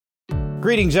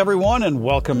Greetings, everyone, and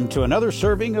welcome to another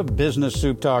serving of Business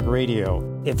Soup Talk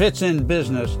Radio. If it's in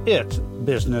business, it's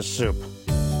Business Soup.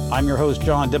 I'm your host,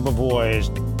 John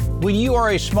Debevoise. When you are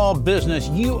a small business,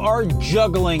 you are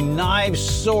juggling knives,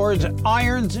 swords,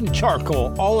 irons, and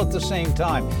charcoal all at the same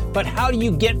time. But how do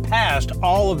you get past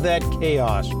all of that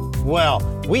chaos? Well,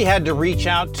 we had to reach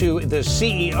out to the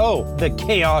CEO, the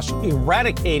chaos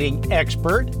eradicating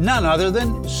expert, none other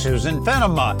than Susan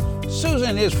Venema.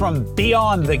 Susan is from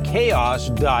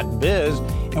BeyondTheChaos.biz,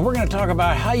 and we're going to talk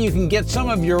about how you can get some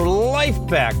of your life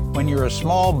back when you're a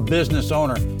small business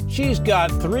owner. She's got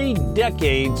 3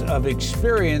 decades of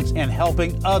experience in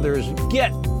helping others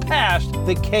get past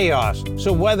the chaos.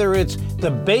 So whether it's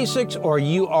the basics or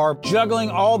you are juggling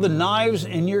all the knives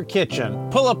in your kitchen,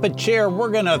 pull up a chair,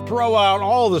 we're going to throw out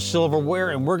all the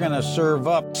silverware and we're going to serve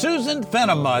up Susan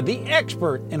Venema, the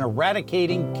expert in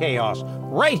eradicating chaos,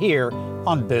 right here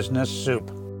on Business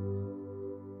Soup.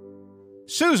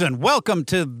 Susan, welcome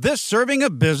to this serving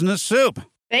of Business Soup.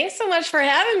 Thanks so much for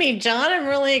having me, John. I'm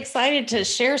really excited to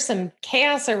share some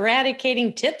chaos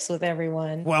eradicating tips with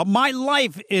everyone. Well, my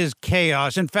life is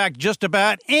chaos. In fact, just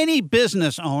about any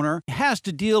business owner has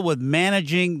to deal with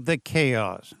managing the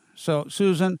chaos. So,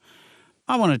 Susan,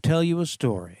 I want to tell you a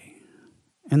story.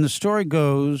 And the story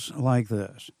goes like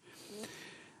this.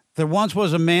 There once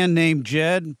was a man named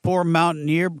Jed, poor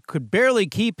mountaineer, could barely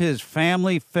keep his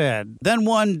family fed. Then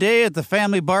one day at the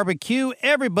family barbecue,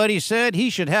 everybody said he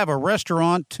should have a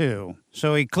restaurant too.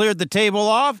 So he cleared the table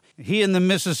off, he and the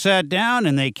missus sat down,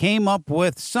 and they came up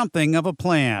with something of a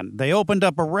plan. They opened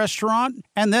up a restaurant,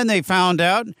 and then they found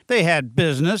out they had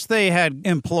business, they had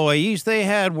employees, they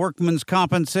had workman's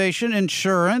compensation,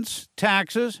 insurance,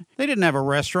 taxes. They didn't have a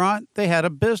restaurant, they had a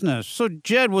business. So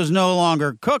Jed was no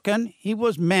longer cooking, he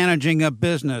was managing a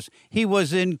business. He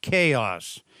was in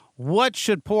chaos. What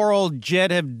should poor old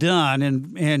Jed have done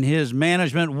in his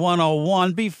Management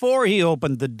 101 before he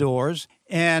opened the doors?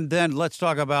 And then let's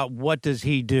talk about what does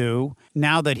he do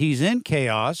now that he's in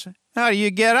chaos? How do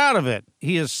you get out of it?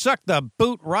 He has sucked the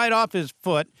boot right off his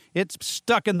foot. It's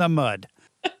stuck in the mud.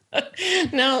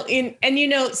 No,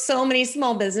 so many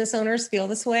small business owners feel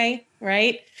this way,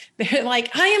 right? They're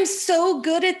like, I am so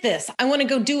good at this. I want to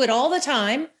go do it all the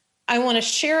time. I want to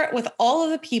share it with all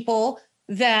of the people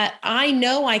that I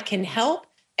know I can help.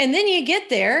 And then you get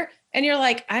there and you're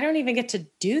like, I don't even get to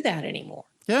do that anymore.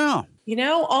 Yeah.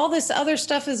 All this other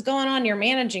stuff is going on. You're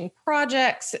managing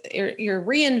projects. You're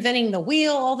reinventing the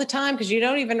wheel all the time because you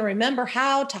don't even remember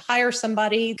how to hire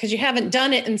somebody because you haven't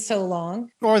done it in so long.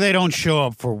 Or they don't show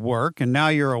up for work and now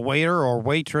you're a waiter or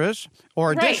waitress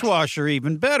or a dishwasher,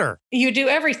 even better. You do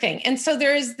everything. And so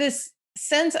there is this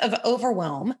sense of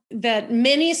overwhelm that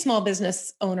many small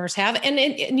business owners have.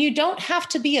 And you don't have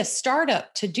to be a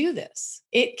startup to do this.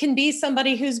 It can be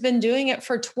somebody who's been doing it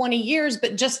for 20 years,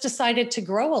 but just decided to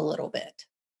grow a little bit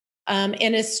and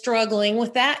is struggling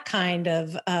with that kind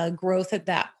of growth at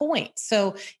that point.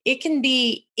 So it can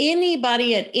be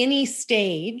anybody at any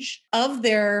stage of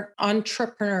their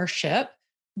entrepreneurship,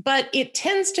 but it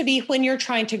tends to be when you're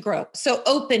trying to grow. So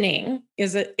opening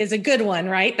is a good one,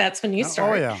 right? That's when you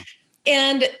start. Oh, yeah.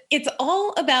 And it's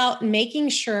all about making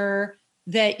sure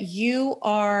that you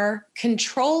are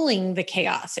controlling the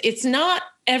chaos. It's not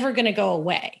ever going to go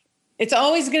away. It's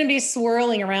always going to be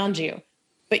swirling around you.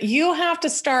 But you have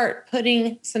to start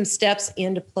putting some steps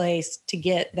into place to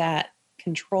get that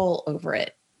control over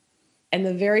it. And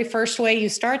the very first way you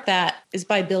start that is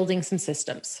by building some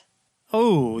systems.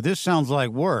 Oh, this sounds like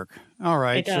work. All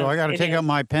right, so I got to take out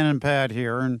my pen and pad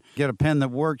here and get a pen that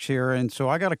works here. And so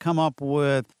I got to come up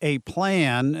with a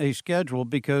plan, a schedule,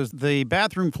 because the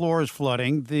bathroom floor is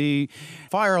flooding, the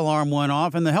fire alarm went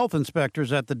off, and the health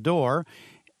inspector's at the door,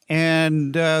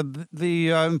 and the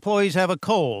employees have a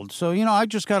cold. So, I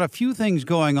just got a few things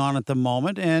going on at the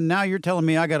moment, and now you're telling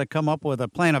me I got to come up with a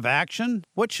plan of action?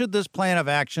 What should this plan of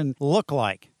action look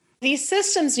like? These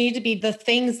systems need to be the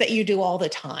things that you do all the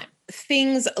time.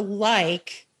 Things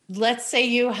like, let's say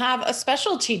you have a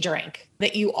specialty drink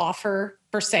that you offer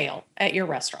for sale at your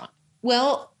restaurant.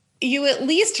 Well, you at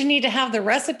least need to have the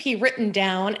recipe written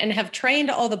down and have trained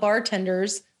all the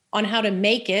bartenders on how to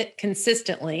make it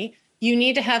consistently. You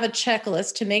need to have a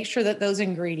checklist to make sure that those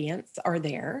ingredients are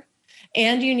there.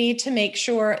 And you need to make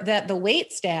sure that the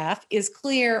wait staff is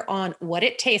clear on what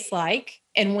it tastes like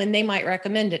and when they might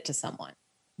recommend it to someone.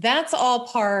 That's all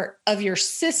part of your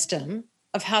system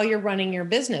of how you're running your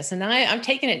business. And I'm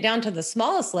taking it down to the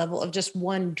smallest level of just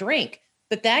one drink,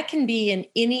 but that can be in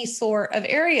any sort of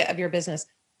area of your business.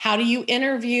 How do you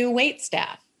interview wait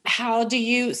staff? How do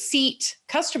you seat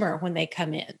customer when they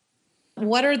come in?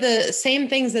 What are the same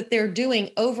things that they're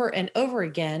doing over and over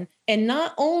again? And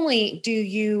not only do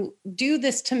you do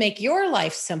this to make your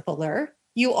life simpler,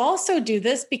 you also do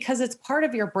this because it's part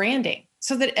of your branding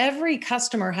so that every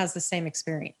customer has the same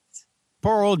experience.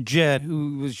 Poor old Jed,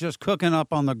 who was just cooking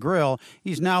up on the grill,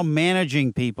 he's now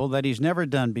managing people that he's never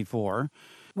done before.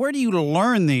 Where do you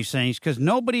learn these things? Because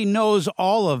nobody knows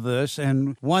all of this.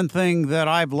 And one thing that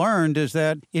I've learned is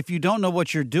that if you don't know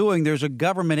what you're doing, there's a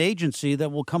government agency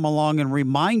that will come along and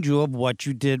remind you of what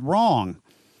you did wrong.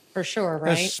 For sure,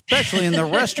 right? Especially in the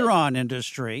restaurant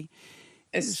industry.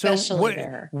 Especially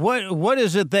there. What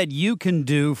is it that you can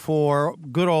do for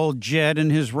good old Jed and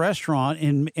his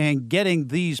restaurant and getting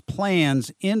these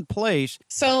plans in place?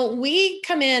 So we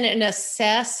come in and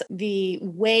assess the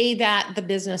way that the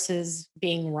business is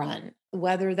being run,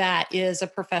 whether that is a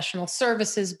professional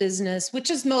services business,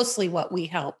 which is mostly what we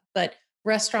help, but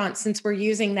restaurants, since we're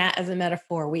using that as a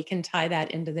metaphor, we can tie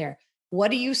that into there.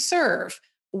 What do you serve?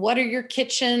 What are your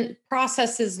kitchen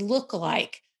processes look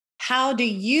like? How do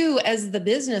you, as the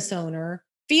business owner,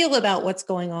 feel about what's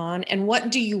going on, and what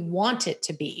do you want it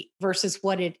to be versus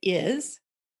what it is?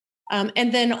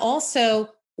 And then also,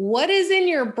 what is in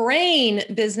your brain,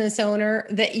 business owner,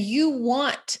 that you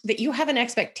want, that you have an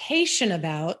expectation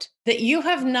about, that you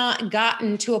have not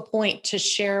gotten to a point to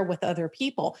share with other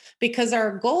people? Because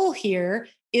our goal here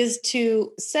is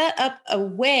to set up a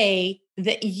way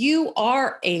that you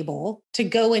are able to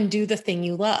go and do the thing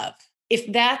you love.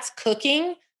 If that's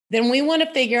cooking, then we want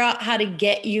to figure out how to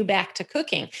get you back to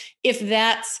cooking. If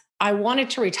that's, I wanted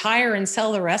to retire and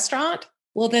sell the restaurant,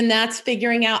 well, then that's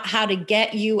figuring out how to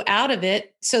get you out of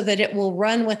it so that it will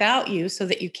run without you so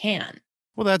that you can.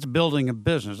 Well, that's building a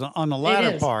business. On the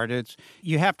latter part, it's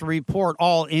you have to report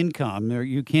all income.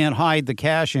 You can't hide the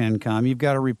cash income. You've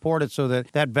got to report it so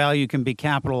that that value can be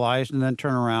capitalized and then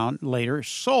turn around later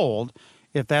sold,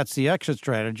 if that's the exit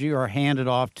strategy, or handed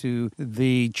off to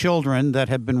the children that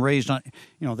have been raised on,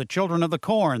 the children of the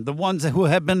corn, the ones who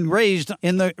have been raised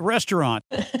in the restaurant.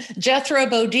 Jethro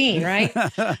Bodine, right?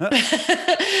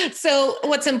 So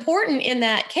what's important in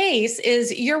that case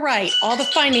is, you're right, all the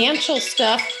financial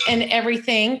stuff and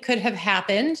everything could have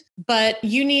happened, but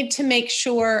you need to make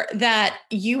sure that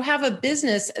you have a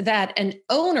business that an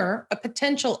owner, a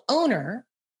potential owner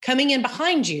coming in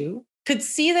behind you, could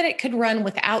see that it could run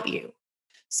without you.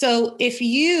 So if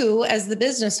you, as the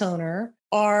business owner,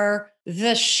 are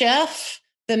the chef,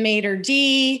 the maitre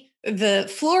d',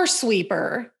 the floor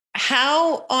sweeper,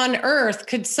 how on earth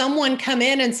could someone come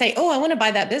in and say, oh, I want to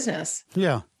buy that business?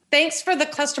 Yeah. Thanks for the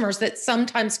customers that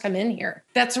sometimes come in here.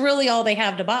 That's really all they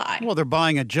have to buy. Well, they're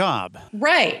buying a job.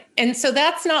 Right. And so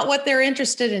that's not what they're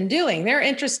interested in doing. They're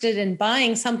interested in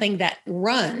buying something that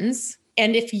runs.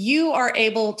 And if you are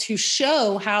able to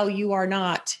show how you are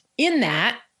not in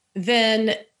that,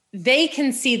 then they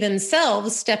can see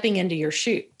themselves stepping into your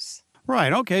shoes.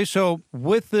 Right. Okay. So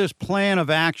with this plan of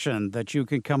action that you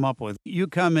can come up with, you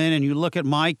come in and you look at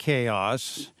my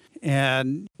chaos.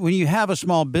 And when you have a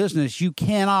small business, you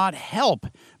cannot help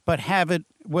but have it,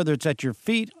 whether it's at your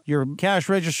feet, your cash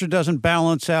register doesn't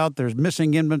balance out, there's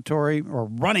missing inventory or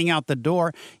running out the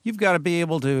door. You've got to be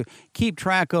able to keep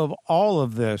track of all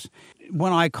of this.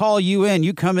 When I call you in,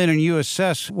 you come in and you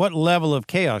assess what level of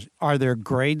chaos. Are there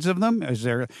grades of them? Is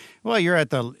there, well, you're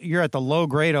at the low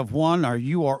grade of 1, or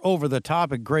you are over the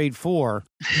top at grade 4.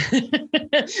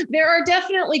 There are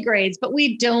definitely grades, but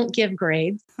we don't give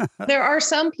grades. There are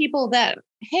some people that,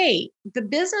 hey, the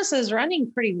business is running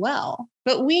pretty well,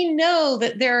 but we know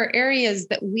that there are areas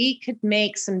that we could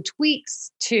make some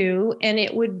tweaks to, and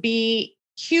it would be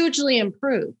hugely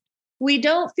improved. We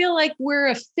don't feel like we're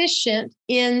efficient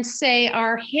in, say,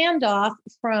 our handoff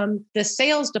from the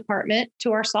sales department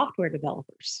to our software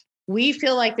developers. We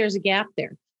feel like there's a gap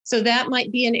there. So that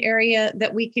might be an area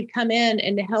that we could come in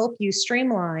and help you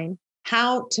streamline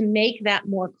how to make that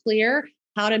more clear,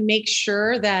 how to make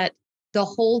sure that the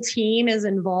whole team is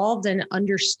involved and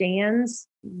understands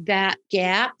that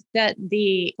gap that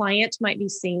the client might be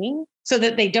seeing so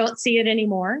that they don't see it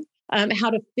anymore. How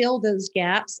to fill those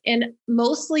gaps. And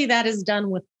mostly that is done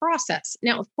with process.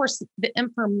 Now, of course, the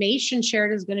information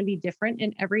shared is going to be different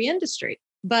in every industry,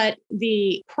 but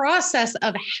the process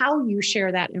of how you share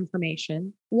that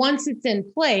information, once it's in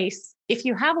place, if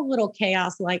you have a little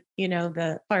chaos, like,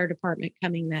 the fire department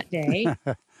coming that day,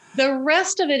 the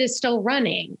rest of it is still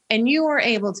running and you are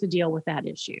able to deal with that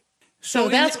issue. So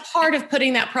that's part of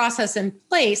putting that process in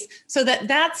place so that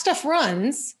that stuff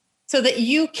runs, so that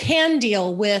you can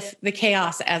deal with the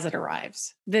chaos as it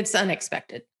arrives. That's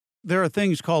unexpected. There are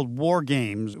things called war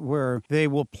games where they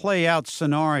will play out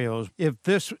scenarios. If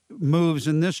this moves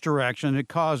in this direction, it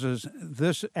causes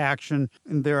this action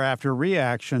and thereafter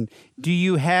reaction. Do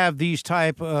you have these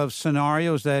type of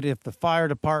scenarios that if the fire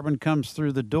department comes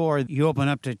through the door, you open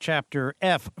up to chapter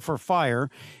F for fire,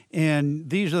 and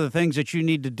these are the things that you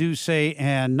need to do, say,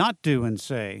 and not do and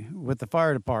say with the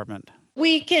fire department?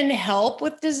 We can help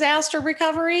with disaster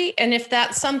recovery. And if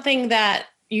that's something that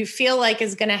you feel like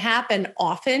is going to happen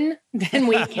often, then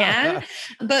we can.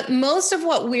 But most of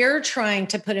what we're trying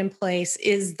to put in place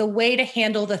is the way to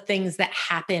handle the things that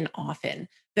happen often,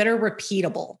 that are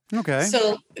repeatable. Okay.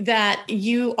 So that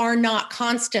you are not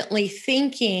constantly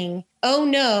thinking, oh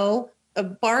no, a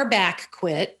bar back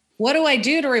quit. What do I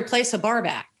do to replace a bar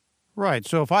back? Right.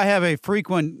 So if I have a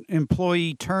frequent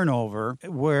employee turnover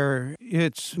where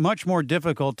it's much more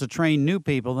difficult to train new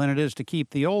people than it is to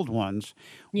keep the old ones,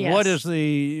 Yes.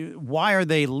 why are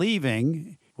they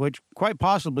leaving? Which quite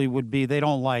possibly would be they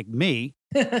don't like me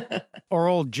or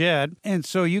old Jed. And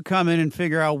so you come in and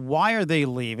figure out why are they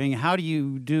leaving? How do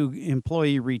you do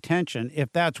employee retention?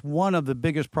 If that's one of the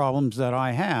biggest problems that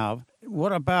I have,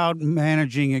 what about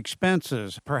managing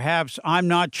expenses? Perhaps I'm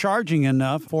not charging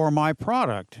enough for my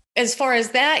product. As far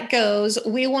as that goes,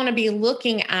 we want to be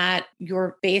looking at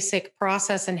your basic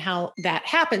process and how that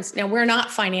happens. Now, we're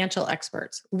not financial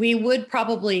experts. We would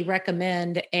probably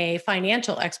recommend a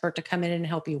financial expert to come in and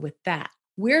help you with that.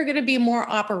 We're going to be more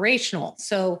operational.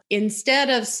 So instead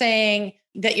of saying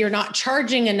that you're not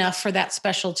charging enough for that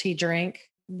specialty drink,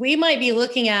 we might be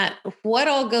looking at what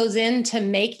all goes into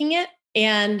making it.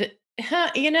 And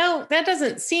that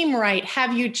doesn't seem right.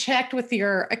 Have you checked with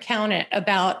your accountant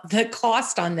about the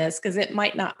cost on this? Because it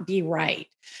might not be right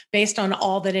based on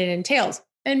all that it entails.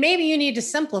 And maybe you need to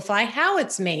simplify how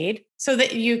it's made so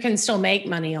that you can still make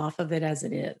money off of it as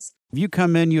it is. If you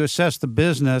come in, you assess the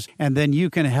business, and then you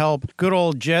can help good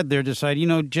old Jed there decide,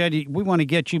 Jed, we want to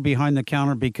get you behind the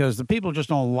counter because the people just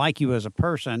don't like you as a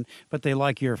person, but they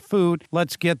like your food.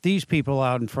 Let's get these people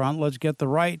out in front. Let's get the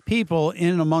right people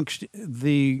in amongst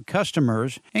the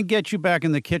customers and get you back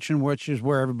in the kitchen, which is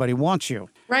where everybody wants you.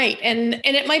 Right. And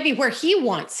it might be where he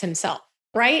wants himself.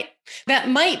 Right? That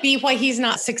might be why he's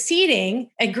not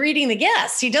succeeding at greeting the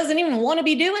guests. He doesn't even want to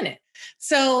be doing it.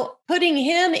 So putting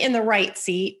him in the right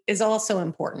seat is also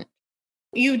important.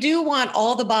 You do want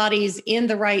all the bodies in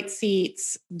the right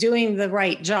seats doing the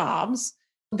right jobs.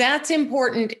 That's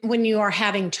important when you are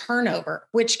having turnover,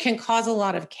 which can cause a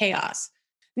lot of chaos.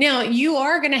 Now, you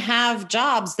are going to have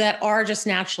jobs that are just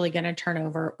naturally going to turn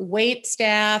over. Wait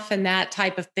staff and that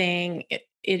type of thing, it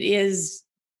is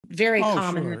very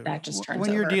common that just turns over.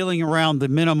 When you're dealing around the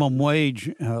minimum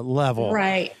wage level,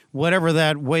 right? Whatever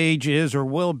that wage is or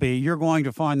will be, you're going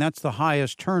to find that's the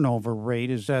highest turnover rate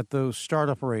is at those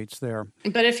startup rates there.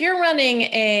 But if you're running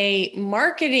a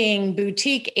marketing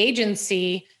boutique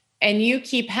agency and you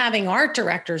keep having art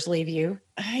directors leave you,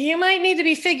 you might need to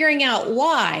be figuring out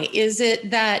why. Is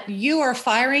it that you are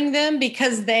firing them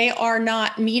because they are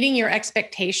not meeting your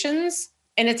expectations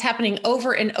and it's happening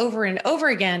over and over and over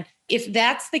again? If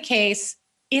that's the case,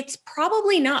 it's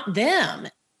probably not them.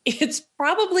 It's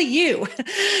probably you.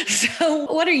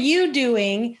 So what are you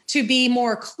doing to be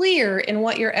more clear in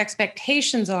what your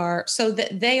expectations are so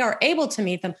that they are able to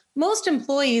meet them? Most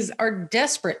employees are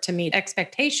desperate to meet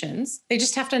expectations. They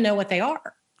just have to know what they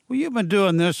are. Well, you've been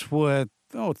doing this with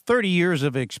 30 years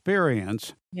of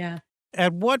experience. Yeah.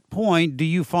 At what point do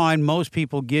you find most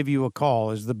people give you a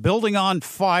call? Is the building on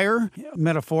fire,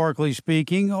 metaphorically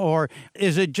speaking, or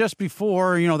is it just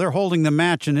before, they're holding the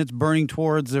match and it's burning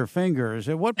towards their fingers?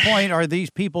 At what point are these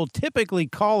people typically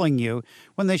calling you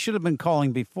when they should have been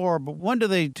calling before, but when do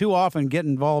they too often get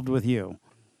involved with you?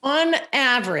 On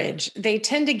average, they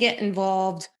tend to get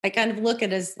involved. I kind of look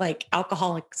at it as like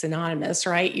Alcoholics Anonymous,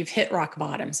 right? You've hit rock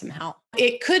bottom somehow.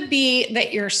 It could be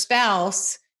that your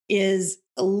spouse is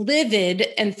livid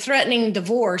and threatening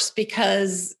divorce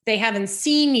because they haven't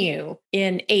seen you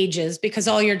in ages because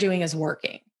all you're doing is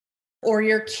working. Or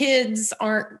your kids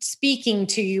aren't speaking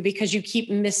to you because you keep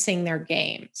missing their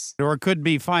games. Or it could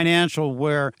be financial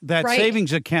where that Right.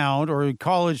 savings account or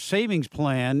college savings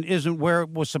plan isn't where it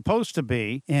was supposed to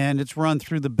be, and it's run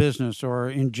through the business or,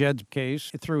 in Jed's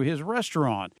case, through his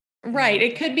restaurant. Right.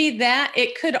 It could be that.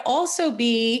 It could also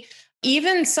be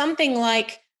even something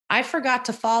like, I forgot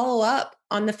to follow up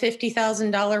on the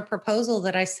 $50,000 proposal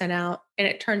that I sent out, and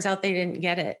it turns out they didn't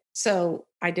get it. So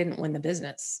I didn't win the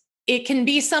business. It can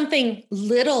be something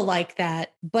little like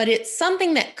that, but it's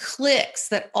something that clicks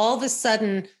that all of a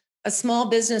sudden a small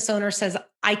business owner says,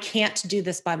 I can't do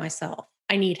this by myself.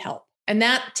 I need help. And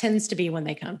that tends to be when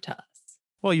they come to us.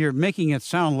 Well, you're making it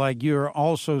sound like you're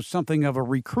also something of a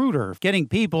recruiter, getting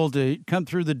people to come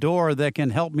through the door that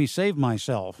can help me save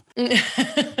myself.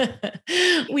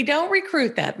 We don't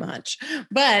recruit that much,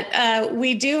 but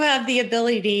we do have the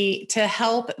ability to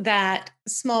help that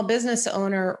small business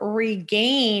owner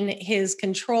regain his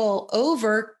control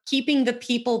over keeping the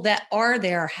people that are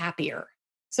there happier.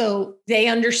 So they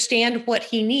understand what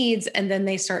he needs, and then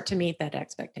they start to meet that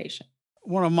expectation.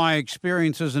 One of my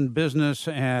experiences in business,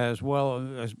 as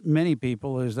well as many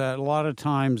people, is that a lot of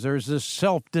times there's this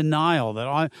self-denial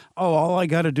that all I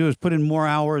got to do is put in more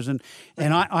hours and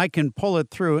I can pull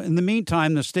it through. In the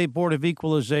meantime, the State Board of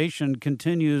Equalization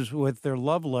continues with their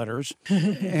love letters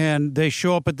and they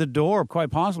show up at the door, quite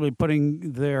possibly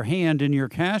putting their hand in your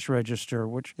cash register,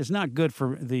 which is not good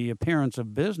for the appearance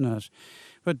of business.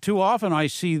 But too often I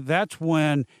see that's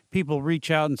when people reach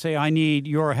out and say, I need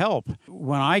your help.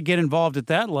 When I get involved at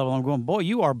that level, I'm going, boy,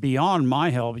 you are beyond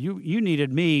my help. You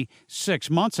needed me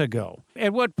 6 months ago.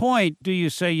 At what point do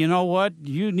you say, you know what,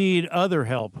 you need other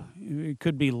help? It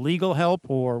could be legal help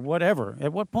or whatever.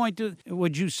 At what point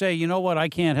would you say, you know what, I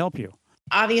can't help you?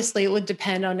 Obviously, it would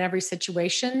depend on every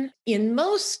situation. In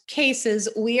most cases,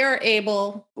 we are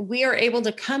able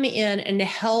to come in and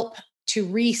help to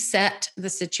reset the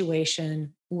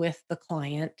situation with the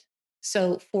client.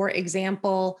 So, for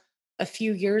example, a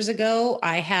few years ago,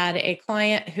 I had a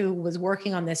client who was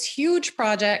working on this huge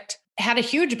project, had a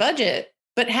huge budget,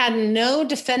 but had no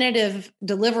definitive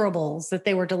deliverables that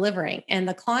they were delivering. And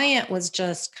the client was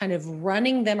just kind of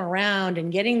running them around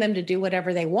and getting them to do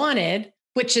whatever they wanted,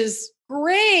 which is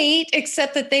great,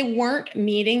 except that they weren't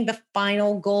meeting the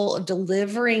final goal of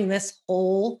delivering this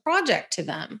whole project to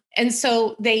them. And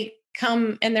so they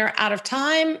come and they're out of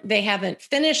time. They haven't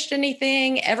finished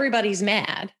anything. Everybody's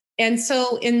mad. And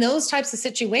so in those types of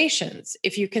situations,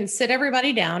 if you can sit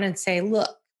everybody down and say,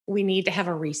 look, we need to have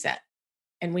a reset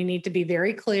and we need to be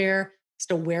very clear as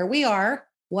to where we are,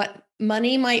 what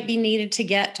money might be needed to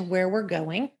get to where we're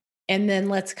going. And then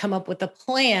let's come up with a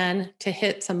plan to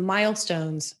hit some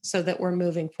milestones so that we're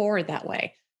moving forward that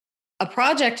way. A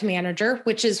project manager,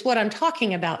 which is what I'm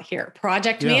talking about here,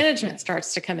 project management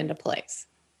starts to come into place.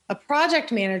 A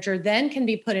project manager then can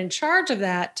be put in charge of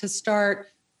that to start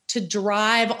to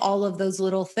drive all of those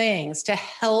little things to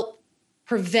help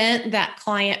prevent that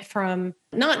client from,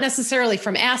 not necessarily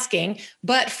from asking,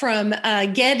 but from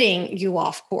getting you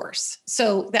off course.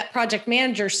 So that project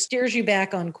manager steers you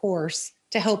back on course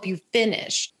to help you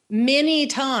finish. Many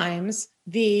times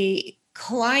the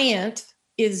client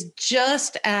is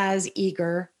just as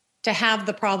eager to have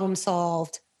the problem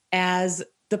solved as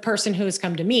the person who has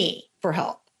come to me for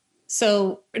help.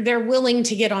 So they're willing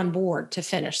to get on board to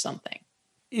finish something.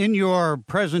 In your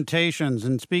presentations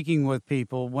and speaking with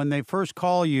people, when they first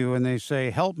call you and they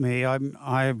say, help me,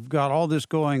 I've got all this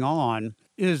going on,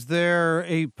 is there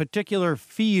a particular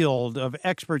field of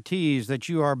expertise that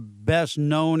you are best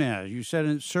known as? You said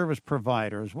in service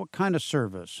providers. What kind of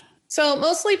service? So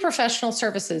mostly professional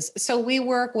services. So we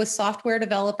work with software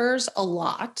developers a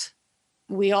lot.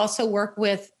 We also work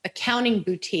with accounting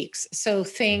boutiques. So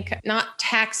think not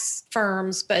tax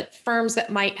firms, but firms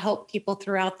that might help people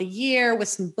throughout the year with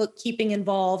some bookkeeping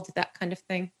involved, that kind of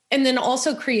thing. And then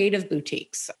also creative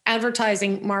boutiques,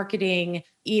 advertising, marketing,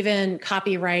 even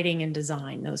copywriting and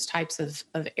design, those types of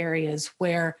areas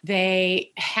where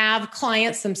they have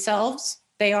clients themselves.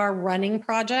 They are running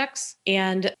projects,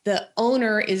 and the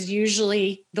owner is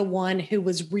usually the one who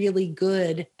was really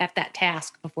good at that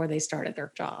task before they started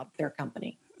their job, their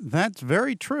company. That's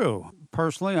very true.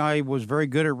 Personally, I was very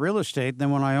good at real estate. Then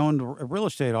when I owned a real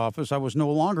estate office, I was no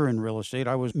longer in real estate.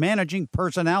 I was managing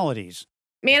personalities.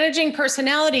 Managing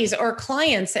personalities or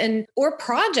clients or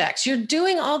projects. You're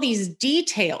doing all these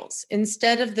details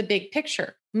instead of the big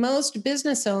picture. Most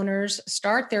business owners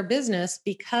start their business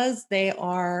because they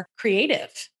are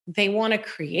creative. They want to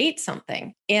create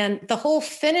something. And the whole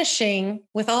finishing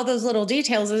with all those little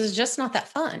details is just not that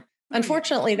fun.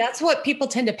 Unfortunately, that's what people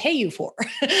tend to pay you for.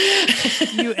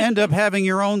 You end up having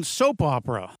your own soap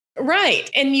opera. Right.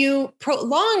 And you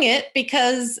prolong it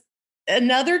because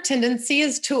another tendency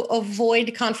is to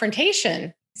avoid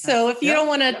confrontation. So if you don't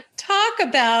want to talk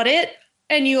about it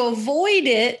and you avoid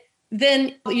it,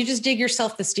 then you just dig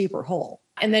yourself the steeper hole.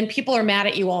 And then people are mad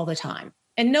at you all the time.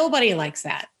 And nobody likes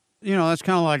that. You know, that's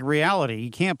kind of like reality.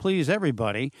 You can't please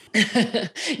everybody.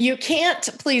 You can't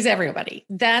please everybody.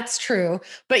 That's true.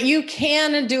 But you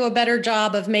can do a better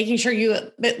job of making sure you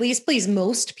at least please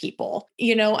most people.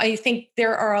 You know, I think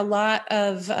there are a lot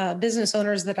of business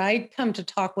owners that I come to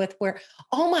talk with where,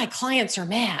 oh, my clients are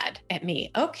mad at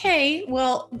me. Okay,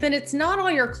 well, then it's not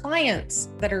all your clients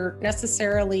that are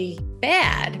necessarily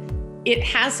bad. it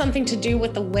has something to do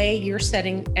with the way you're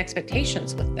setting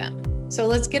expectations with them. So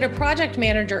let's get a project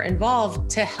manager involved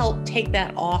to help take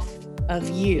that off of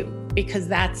you, because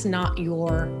that's not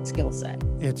your skill set.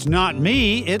 It's not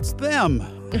me, it's them.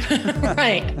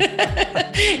 Right.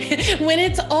 When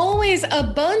it's always a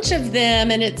bunch of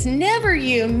them and it's never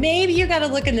you, maybe you got to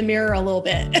look in the mirror a little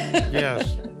bit.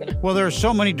 Yes. Well, there are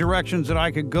so many directions that I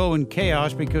could go in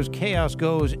chaos, because chaos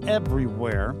goes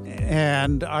everywhere.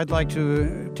 And I'd like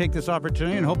to take this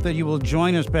opportunity and hope that you will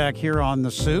join us back here on The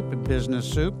Soup, Business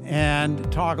Soup,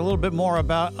 and talk a little bit more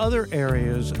about other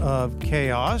areas of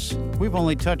chaos. We've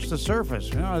only touched the surface.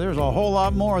 You know, there's a whole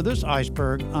lot more of this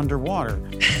iceberg underwater.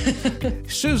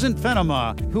 Susan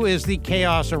Fenema, who is the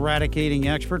chaos eradicating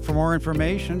expert. For more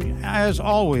information, as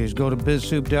always, go to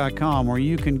bizsoup.com, where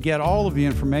you can get all of the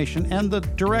information and the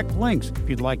direct links if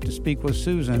you'd like to speak with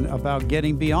Susan about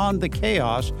getting beyond the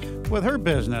chaos with her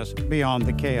business, Beyond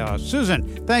the Chaos. Susan,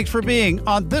 thanks for being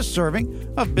on this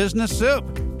serving of Business Soup.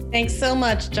 Thanks so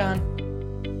much, John.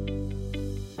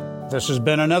 This has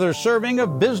been another serving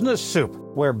of Business Soup,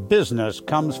 where business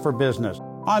comes for business.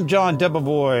 I'm John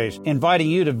Debevoise, inviting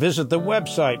you to visit the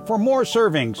website for more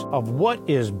servings of what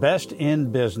is best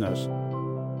in business.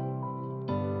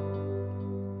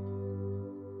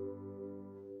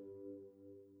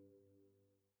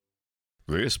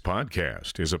 This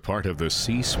podcast is a part of the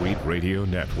C-Suite Radio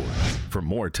Network. For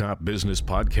more top business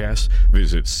podcasts,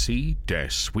 visit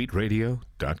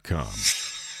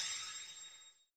c-suiteradio.com.